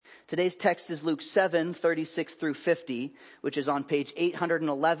Today's text is Luke 7:36 through 50, which is on page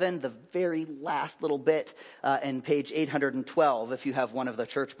 811, the very last little bit, and page 812 if you have one of the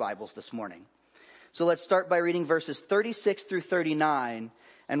church Bibles this morning. So let's start by reading verses 36 through 39,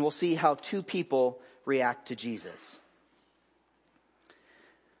 and we'll see how two people react to Jesus.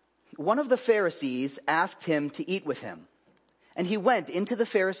 One of the Pharisees asked him to eat with him, and he went into the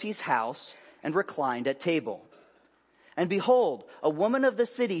Pharisee's house and reclined at table. And behold, a woman of the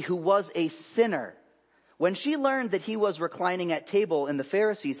city who was a sinner, when she learned that he was reclining at table in the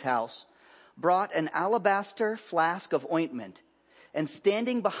Pharisee's house, brought an alabaster flask of ointment, and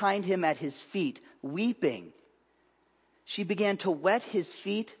standing behind him at his feet, weeping, she began to wet his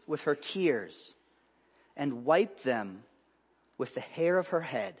feet with her tears and wiped them with the hair of her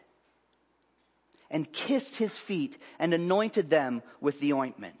head, and kissed his feet and anointed them with the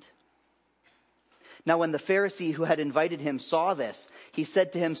ointment. Now when the Pharisee who had invited him saw this, he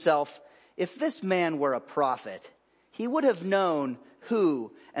said to himself, "If this man were a prophet, he would have known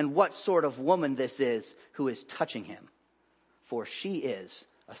who and what sort of woman this is who is touching him, for she is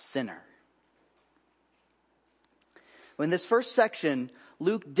a sinner." In this first section,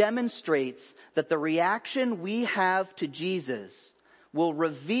 Luke demonstrates that the reaction we have to Jesus will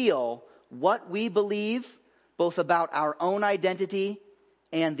reveal what we believe, both about our own identity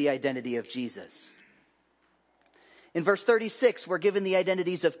and the identity of Jesus. In verse 36, we're given the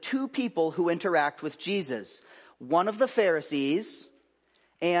identities of two people who interact with Jesus. One of the Pharisees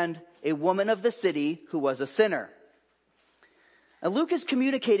and a woman of the city who was a sinner. And Luke is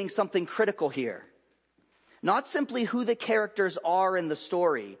communicating something critical here. Not simply who the characters are in the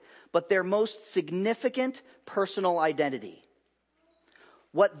story, but their most significant personal identity.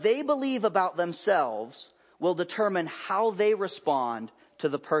 What they believe about themselves will determine how they respond to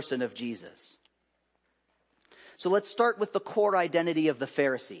the person of Jesus. So let's start with the core identity of the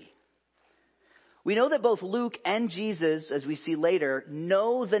Pharisee. We know that both Luke and Jesus, as we see later,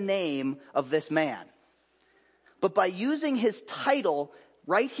 know the name of this man. But by using his title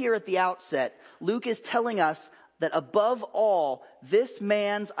right here at the outset, Luke is telling us that above all, this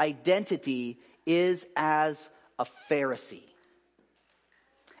man's identity is as a Pharisee.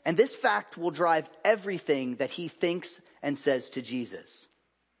 And this fact will drive everything that he thinks and says to Jesus.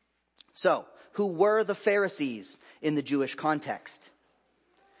 So, who were the Pharisees in the Jewish context?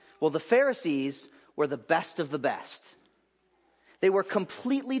 Well, the Pharisees were the best of the best. They were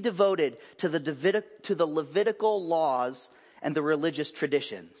completely devoted to the Levitical laws and the religious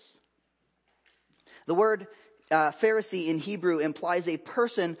traditions. The word Pharisee in Hebrew implies a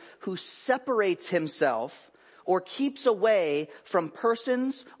person who separates himself or keeps away from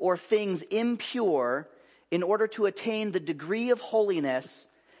persons or things impure in order to attain the degree of holiness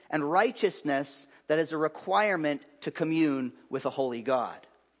and righteousness that is a requirement to commune with a holy God.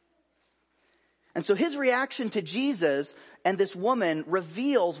 And so his reaction to Jesus and this woman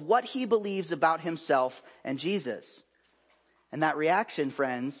reveals what he believes about himself and Jesus. And that reaction,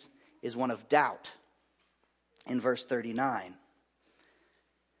 friends, is one of doubt in verse 39.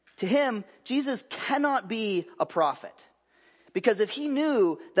 To him, Jesus cannot be a prophet, because if he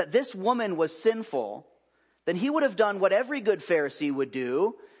knew that this woman was sinful, then he would have done what every good Pharisee would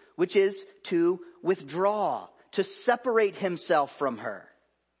do, which is to withdraw, to separate himself from her.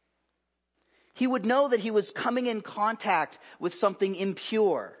 He would know that he was coming in contact with something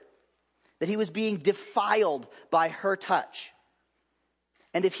impure, that he was being defiled by her touch.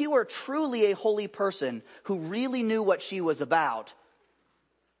 And if he were truly a holy person who really knew what she was about,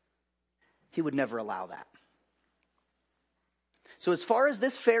 he would never allow that. So as far as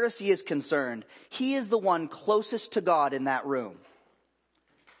this Pharisee is concerned, he is the one closest to God in that room.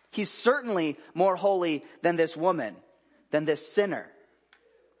 He's certainly more holy than this woman, than this sinner.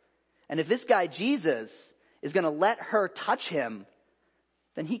 And if this guy Jesus is going to let her touch him,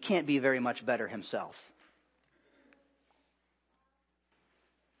 then he can't be very much better himself.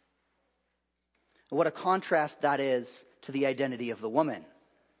 What a contrast that is to the identity of the woman.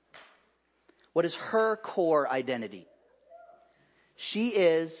 What is her core identity? She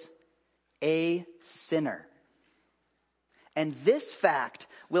is a sinner. And this fact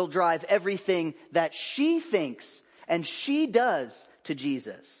will drive everything that she thinks and she does to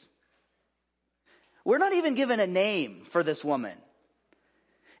Jesus. We're not even given a name for this woman.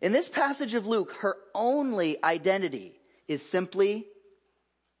 In this passage of Luke, her only identity is simply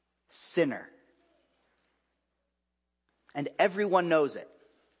sinner. And everyone knows it.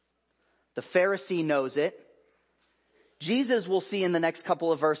 The Pharisee knows it. Jesus, we'll see in the next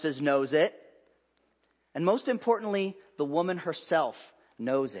couple of verses, knows it. And most importantly, the woman herself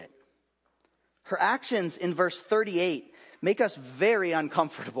knows it. Her actions in verse 38 make us very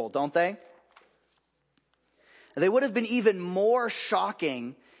uncomfortable, don't they? They would have been even more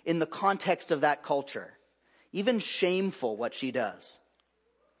shocking in the context of that culture. Even shameful what she does.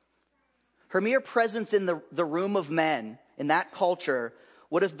 Her mere presence in the room of men in that culture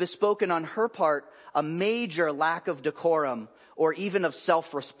would have bespoken on her part a major lack of decorum or even of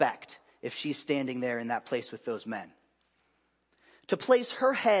self-respect if she's standing there in that place with those men. To place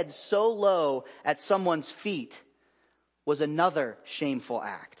her head so low at someone's feet was another shameful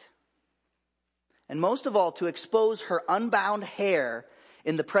act. And most of all, to expose her unbound hair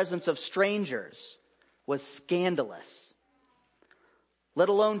in the presence of strangers was scandalous. Let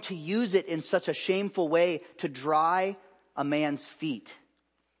alone to use it in such a shameful way to dry a man's feet.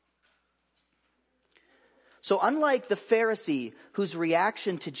 So unlike the Pharisee whose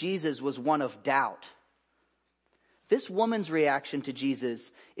reaction to Jesus was one of doubt, this woman's reaction to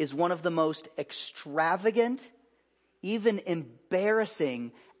Jesus is one of the most extravagant, even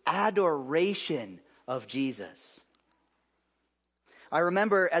embarrassing adoration of Jesus. I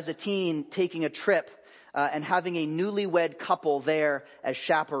remember as a teen taking a trip and having a newlywed couple there as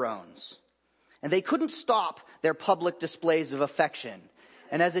chaperones. And they couldn't stop their public displays of affection.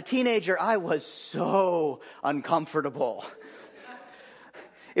 And as a teenager, I was so uncomfortable.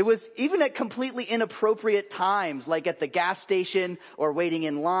 It was even at completely inappropriate times, like at the gas station or waiting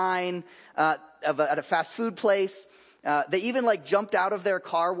in line at a fast food place. They even jumped out of their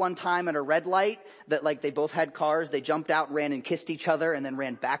car one time at a red light that they both had cars. They jumped out, ran and kissed each other and then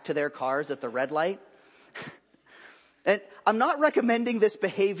ran back to their cars at the red light. And I'm not recommending this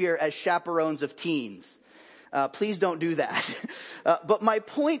behavior as chaperones of teens. Please don't do that. But my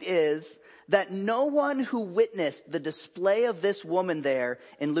point is that no one who witnessed the display of this woman there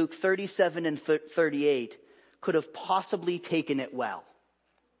in Luke 37 and 38 could have possibly taken it well.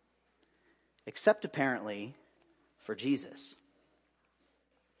 Except apparently for Jesus.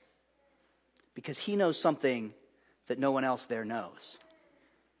 Because he knows something that no one else there knows.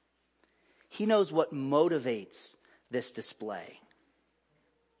 He knows what motivates this display.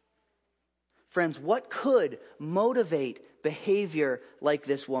 Friends, what could motivate behavior like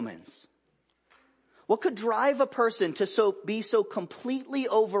this woman's? What could drive a person to be so completely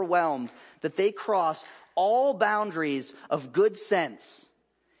overwhelmed that they cross all boundaries of good sense,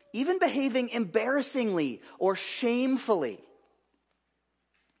 even behaving embarrassingly or shamefully?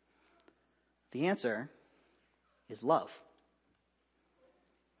 The answer is love.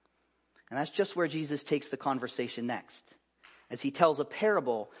 And that's just where Jesus takes the conversation next, as he tells a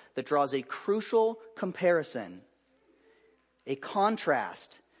parable that draws a crucial comparison, a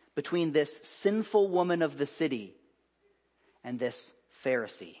contrast between this sinful woman of the city and this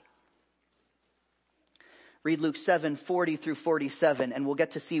Pharisee. Read Luke 7:40 through 47, and we'll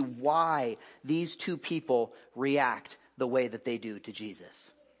get to see why these two people react the way that they do to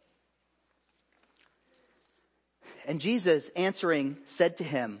Jesus. And Jesus, answering, said to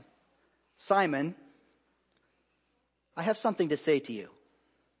him, "Simon, I have something to say to you."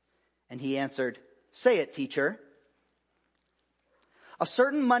 And he answered, "Say it, teacher." A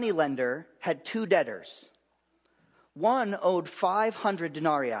certain moneylender had 2 debtors. One owed 500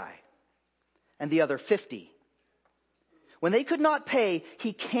 denarii and the other 50. When they could not pay,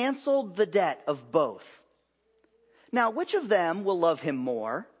 he canceled the debt of both. Now, which of them will love him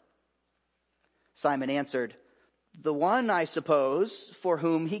more? Simon answered, "The one, I suppose, for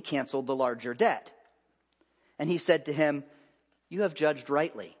whom he canceled the larger debt." And he said to him, "You have judged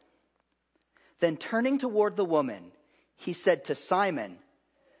rightly." Then turning toward the woman, he said to Simon,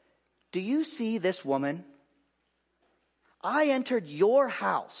 "Do you see this woman? I entered your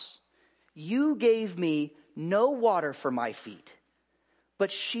house. You gave me no water for my feet,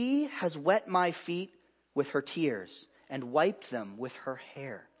 but she has wet my feet with her tears and wiped them with her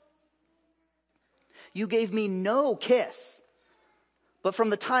hair. You gave me no kiss, but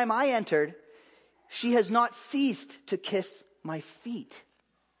from the time I entered, she has not ceased to kiss my feet.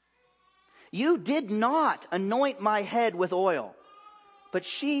 You did not anoint my head with oil, but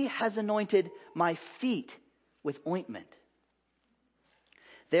she has anointed my feet with ointment.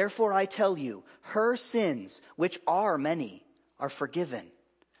 Therefore I tell you, her sins, which are many, are forgiven,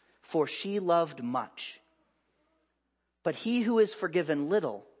 for she loved much. But he who is forgiven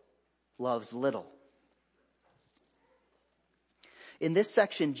little loves little." In this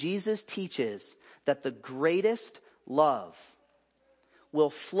section, Jesus teaches that the greatest love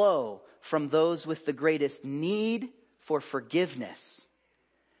will flow from those with the greatest need for forgiveness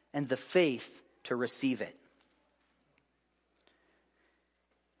and the faith to receive it.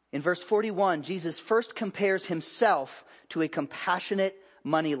 In verse 41, Jesus first compares himself to a compassionate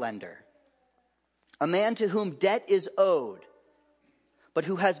moneylender. a man to whom debt is owed, but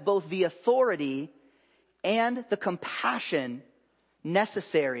who has both the authority and the compassion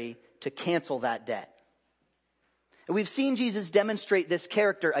necessary to cancel that debt. And we've seen Jesus demonstrate this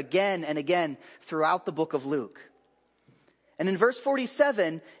character again and again throughout the book of Luke. And in verse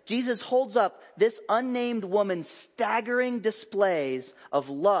 47, Jesus holds up this unnamed woman's staggering displays of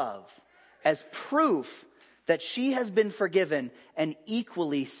love as proof that she has been forgiven an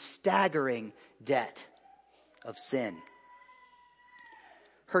equally staggering debt of sin.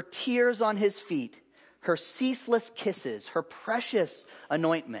 Her tears on his feet, her ceaseless kisses, her precious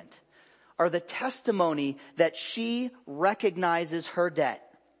anointment are the testimony that she recognizes her debt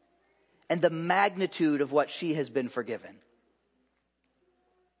and the magnitude of what she has been forgiven.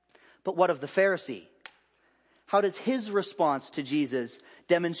 But what of the Pharisee? How does his response to Jesus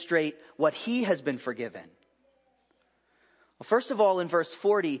demonstrate what he has been forgiven? Well, first of all, in verse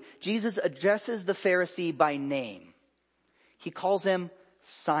 40, Jesus addresses the Pharisee by name. He calls him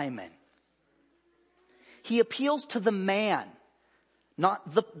Simon. He appeals to the man,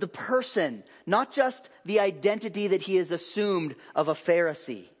 not the person, not just the identity that he has assumed of a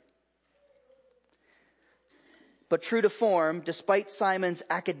Pharisee. But true to form, despite Simon's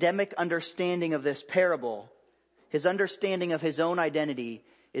academic understanding of this parable, his understanding of his own identity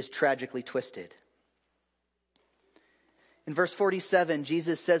is tragically twisted. In verse 47,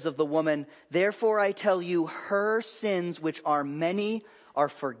 Jesus says of the woman, "Therefore I tell you, her sins, which are many, are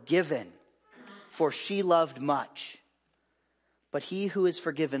forgiven, for she loved much. But he who is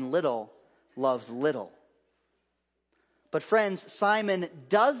forgiven little loves little." But friends, Simon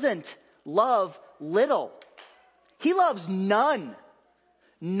doesn't love little. He loves none.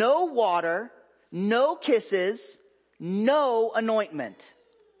 No water, no kisses, no anointment.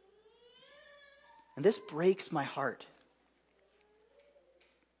 And this breaks my heart.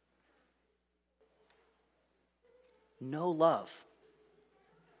 No love.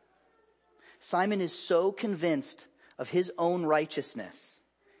 Simon is so convinced of his own righteousness,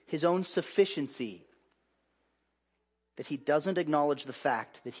 his own sufficiency, that he doesn't acknowledge the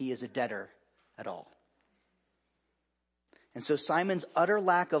fact that he is a debtor at all. And so Simon's utter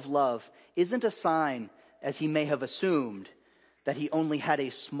lack of love isn't a sign, as he may have assumed, that he only had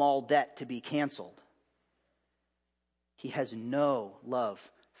a small debt to be canceled. He has no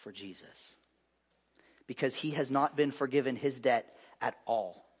love for Jesus, because he has not been forgiven his debt at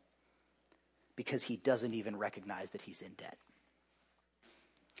all, because he doesn't even recognize that he's in debt.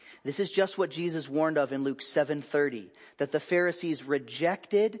 This is just what Jesus warned of in Luke 7:30, that the Pharisees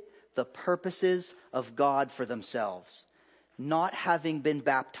rejected the purposes of God for themselves, not having been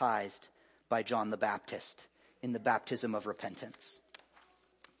baptized by John the Baptist in the baptism of repentance.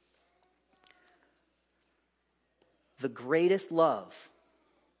 The greatest love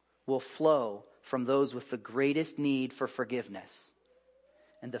will flow from those with the greatest need for forgiveness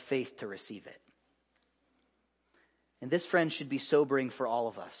and the faith to receive it. And this, friend, should be sobering for all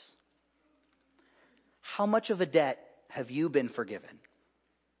of us. How much of a debt have you been forgiven?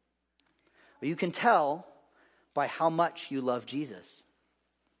 Well, you can tell by how much you love Jesus.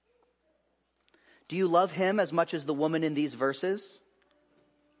 Do you love him as much as the woman in these verses?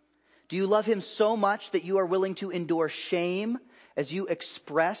 Do you love him so much that you are willing to endure shame as you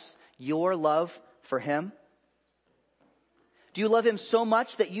express your love for him? Do you love him so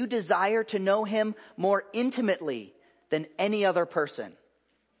much that you desire to know him more intimately than any other person?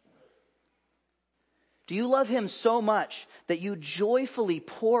 Do you love him so much that you joyfully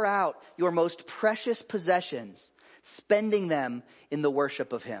pour out your most precious possessions, spending them in the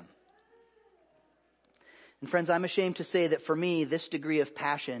worship of him? And friends, I'm ashamed to say that for me, this degree of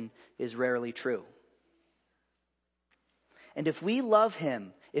passion is rarely true. And if we love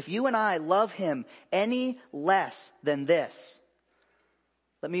him, if you and I love him any less than this,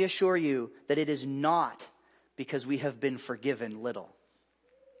 let me assure you that it is not because we have been forgiven little.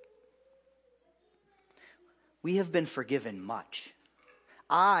 We have been forgiven much.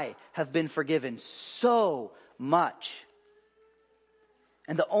 I have been forgiven so much.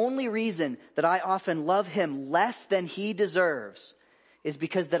 And the only reason that I often love him less than he deserves is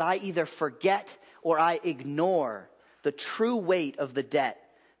because that I either forget or I ignore the true weight of the debt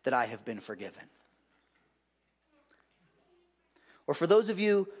that I have been forgiven. Or for those of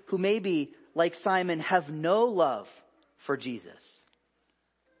you who maybe, like Simon, have no love for Jesus.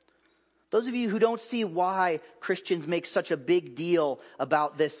 Those of you who don't see why Christians make such a big deal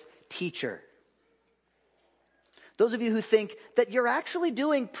about this teacher. Those of you who think that you're actually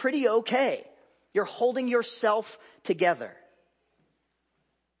doing pretty okay. You're holding yourself together.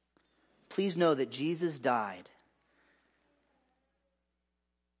 Please know that Jesus died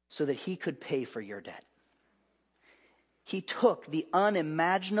so that he could pay for your debt. He took the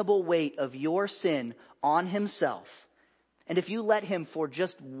unimaginable weight of your sin on himself. And if you let him for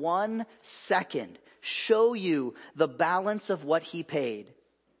just 1 second show you the balance of what he paid,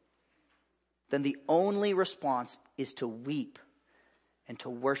 then the only response is to weep and to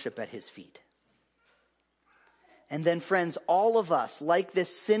worship at his feet. And then, friends, all of us, like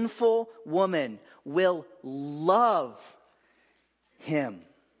this sinful woman, will love him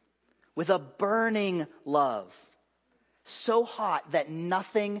with a burning love, so hot that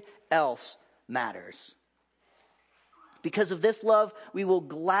nothing else matters. Because of this love, we will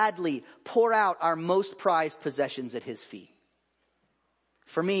gladly pour out our most prized possessions at his feet.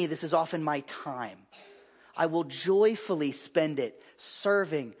 For me, this is often my time. I will joyfully spend it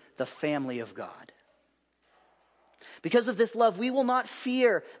serving the family of God. Because of this love, we will not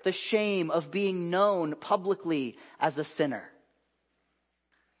fear the shame of being known publicly as a sinner.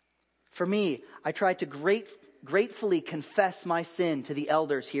 For me, I try to gratefully confess my sin to the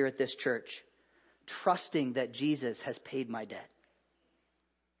elders here at this church, trusting that Jesus has paid my debt.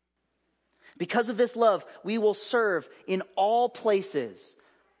 Because of this love, we will serve in all places,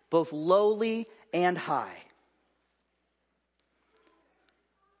 both lowly and high.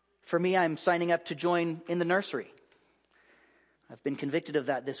 For me, I'm signing up to join in the nursery. I've been convicted of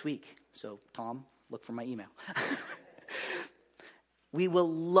that this week. So, Tom, look for my email. We will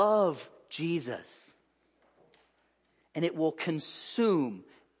love Jesus, and it will consume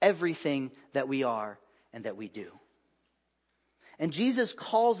everything that we are and that we do. And Jesus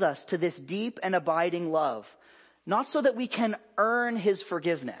calls us to this deep and abiding love, not so that we can earn his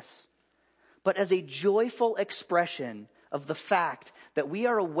forgiveness, but as a joyful expression of the fact that we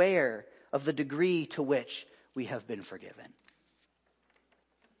are aware of the degree to which we have been forgiven.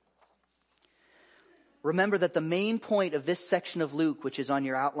 Remember that the main point of this section of Luke, which is on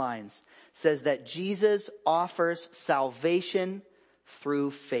your outlines, says that Jesus offers salvation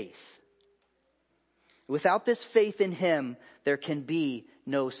through faith. Without this faith in him, there can be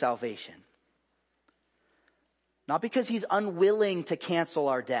no salvation. Not because he's unwilling to cancel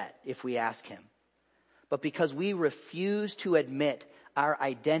our debt if we ask him, but because we refuse to admit our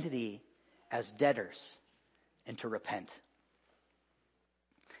identity as debtors and to repent.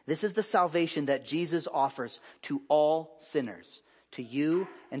 This is the salvation that Jesus offers to all sinners, to you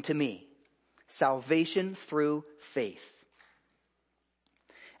and to me. Salvation through faith.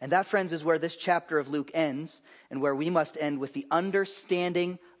 And that, friends, is where this chapter of Luke ends and where we must end with the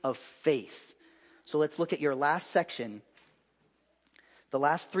understanding of faith. So let's look at your last section, the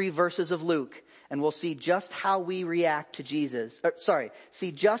last 3 verses of Luke, and we'll see just how we react to Jesus.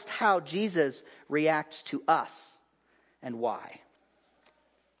 See just how Jesus reacts to us and why.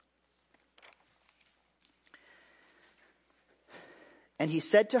 And he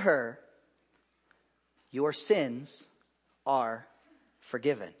said to her, "Your sins are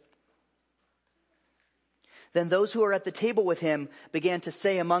forgiven." Then those who were at the table with him began to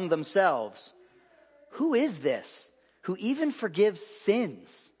say among themselves, "Who is this who even forgives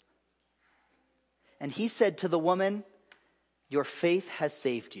sins?" And he said to the woman, "Your faith has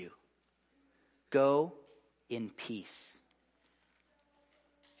saved you. Go in peace."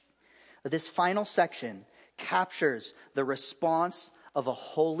 This final section captures the response of a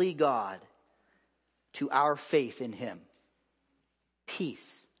holy God to our faith in him.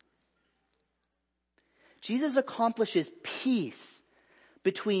 Peace. Jesus accomplishes peace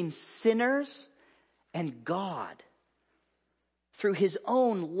between sinners and God through his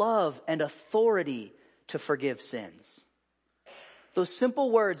own love and authority to forgive sins. Those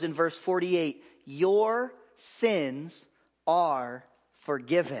simple words in verse 48, "Your sins are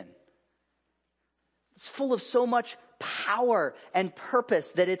forgiven." It's full of so much power and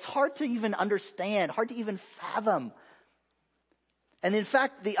purpose that it's hard to even understand, hard to even fathom. And in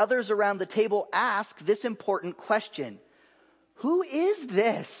fact, the others around the table ask this important question: who is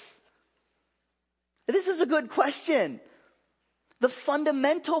this? This is a good question. The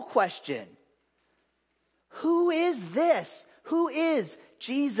fundamental question. Who is this? Who is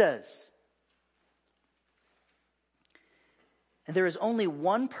Jesus? And there is only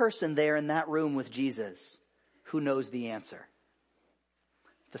one person there in that room with Jesus who knows the answer.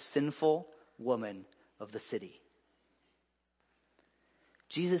 The sinful woman of the city.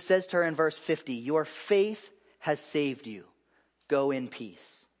 Jesus says to her in verse 50, "Your faith has saved you. Go in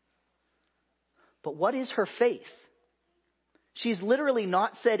peace." But what is her faith? She's literally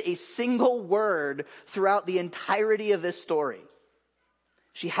not said a single word throughout the entirety of this story.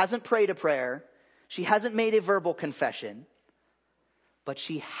 She hasn't prayed a prayer. She hasn't made a verbal confession. But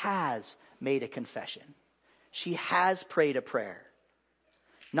she has made a confession. She has prayed a prayer.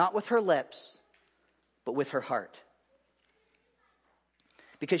 not with her lips, but with her heart.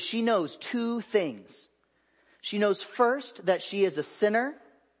 Because she knows two things. She knows first that she is a sinner,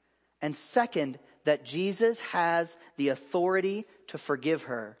 and second, that Jesus has the authority to forgive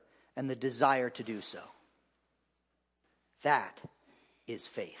her and the desire to do so. That is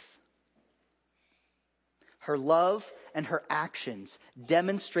faith. Her love and her actions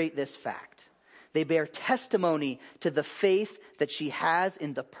demonstrate this fact. They bear testimony to the faith that she has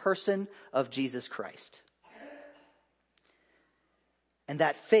in the person of Jesus Christ. And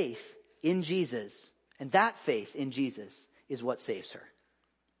that faith in Jesus, is what saves her.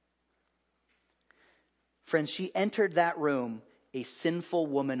 Friends, she entered that room a sinful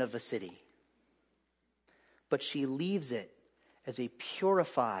woman of the city. But she leaves it as a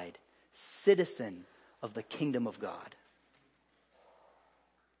purified citizen of the kingdom of God.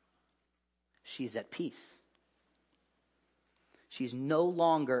 She's at peace. She's no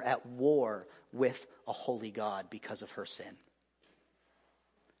longer at war with a holy God because of her sin.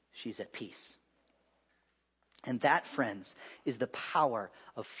 She's at peace. And that, friends, is the power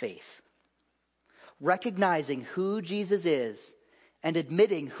of faith. Recognizing who Jesus is and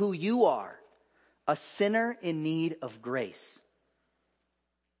admitting who you are, a sinner in need of grace.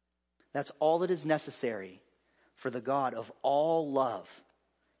 That's all that is necessary for the God of all love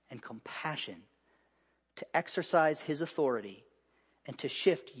and compassion to exercise his authority and to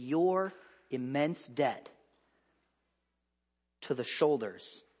shift your immense debt to the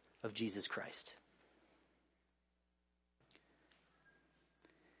shoulders of Jesus Christ.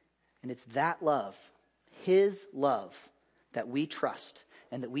 And it's that love, his love, that we trust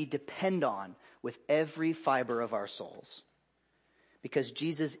and that we depend on with every fiber of our souls. Because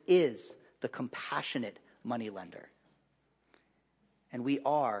Jesus is the compassionate moneylender. And we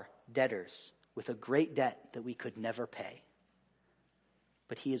are debtors with a great debt that we could never pay.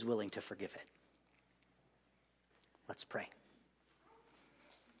 But he is willing to forgive it. Let's pray.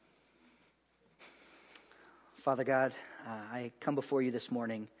 Father God, I come before you this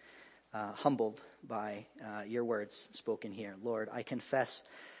morning humbled by your words spoken here. Lord, I confess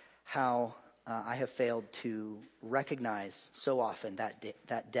how I have failed to recognize so often that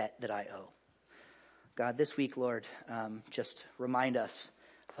debt that I owe. God, this week, Lord, just remind us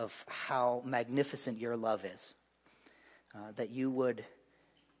of how magnificent your love is. That you would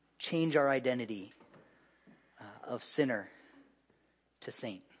change our identity of sinner to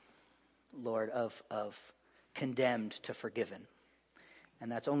saint. Lord, of condemned to forgiven.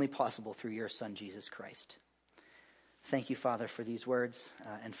 And that's only possible through your Son, Jesus Christ. Thank you, Father, for these words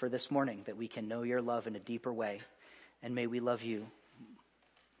and for this morning that we can know your love in a deeper way. And may we love you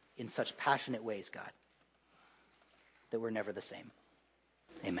in such passionate ways, God, that we're never the same.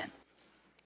 Amen.